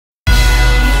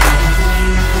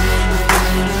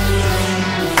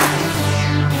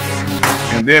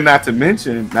And then not to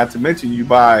mention, you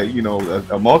buy, you know,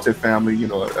 a multifamily, you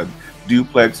know, a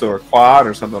duplex or a quad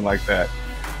or something like that,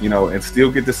 you know, and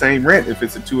still get the same rent if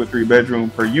it's a 2 or 3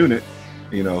 bedroom per unit,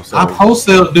 you know. So I've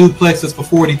wholesaled duplexes for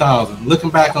 $40,000.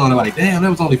 Looking back on it, like, damn, that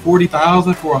was only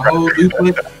 $40,000 for a whole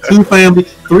duplex, 2 family,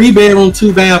 3 bedroom,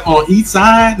 2 bath on each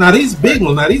side. Now these big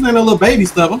ones, now these ain't no little baby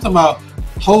stuff. I'm talking about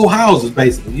whole houses,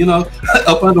 basically, you know,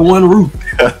 up under one roof.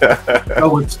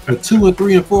 So with 2 and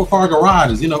 3 and 4 car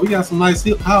garages, you know, we got some nice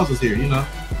houses here, you know,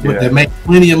 that make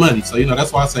plenty of money. So, you know,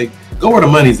 that's why I say go where the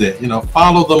money's at, you know,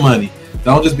 follow the money.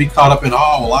 Don't just be caught up in,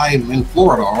 oh, well, I'm in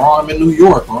Florida, or I'm in New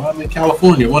York, or I'm in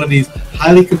California, one of these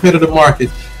highly competitive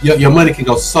markets. Your money can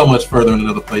go so much further in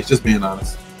another place, just being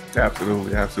honest.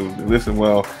 Absolutely, absolutely. Listen,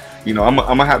 well, you know, I'm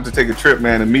gonna have to take a trip,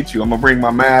 man, and meet you. I'm gonna bring my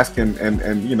mask and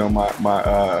you know,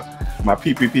 my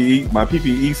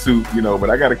PPE suit, you know,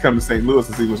 but I got to come to St. Louis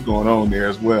and see what's going on there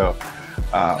as well.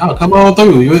 Oh, come on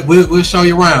through. We'll show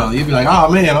you around. You'll be like,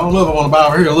 oh man, I don't know if I want to buy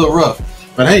over here, a little rough.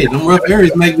 But hey, them rough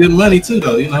areas make good money too,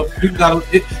 though. You know,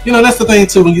 you know, that's the thing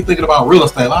too. When you're thinking about real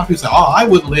estate, a lot of people say, "Oh, I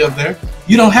wouldn't live there."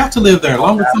 You don't have to live there, as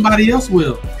long as somebody else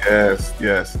will. Yes,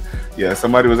 yes, yeah.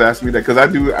 Somebody was asking me that because I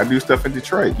do stuff in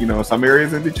Detroit. You know, some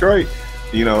areas in Detroit.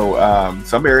 You know,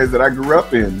 some areas that I grew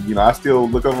up in. You know, I still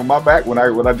look over my back when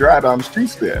I drive down the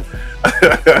streets there.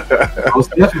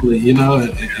 Most definitely, you know,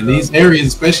 in these areas,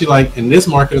 especially like in this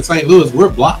market in St. Louis, we're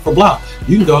block for block.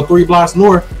 You can go 3 blocks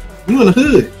north, you in the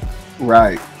hood.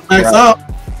 Right. Backs up,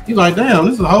 you're like, damn,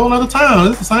 this is a whole other town.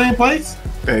 This is the same place.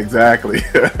 Exactly.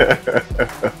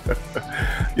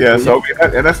 Yeah. So,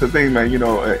 and that's the thing, man. You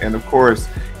know, and of course,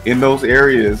 in those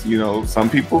areas, you know,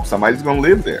 somebody's gonna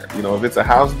live there. You know, if it's a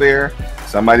house there,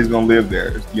 somebody's gonna live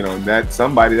there. You know, that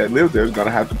somebody that lives there is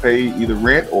gonna have to pay either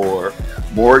rent or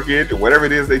mortgage or whatever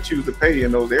it is they choose to pay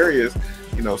in those areas.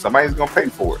 You know, somebody's gonna pay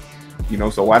for it. You know,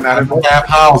 so why not have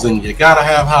housing? You gotta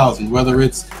have housing, whether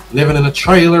it's living in a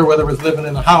trailer, whether it's living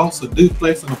in a house, a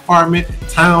duplex, an apartment,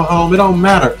 townhome. It don't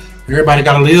matter. Everybody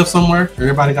gotta live somewhere.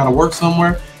 Everybody gotta work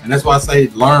somewhere. And that's why I say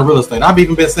learn real estate. I've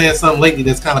even been saying something lately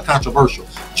that's kind of controversial.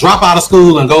 Drop out of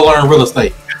school and go learn real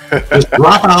estate. Just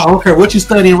drop out. I don't care what you're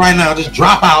studying right now. Just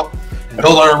drop out and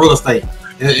go learn real estate.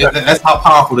 That's how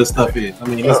powerful this stuff is. I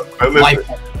mean, it's life.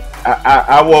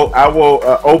 I will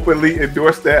openly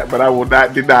endorse that, but I will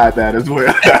not deny that as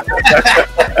well.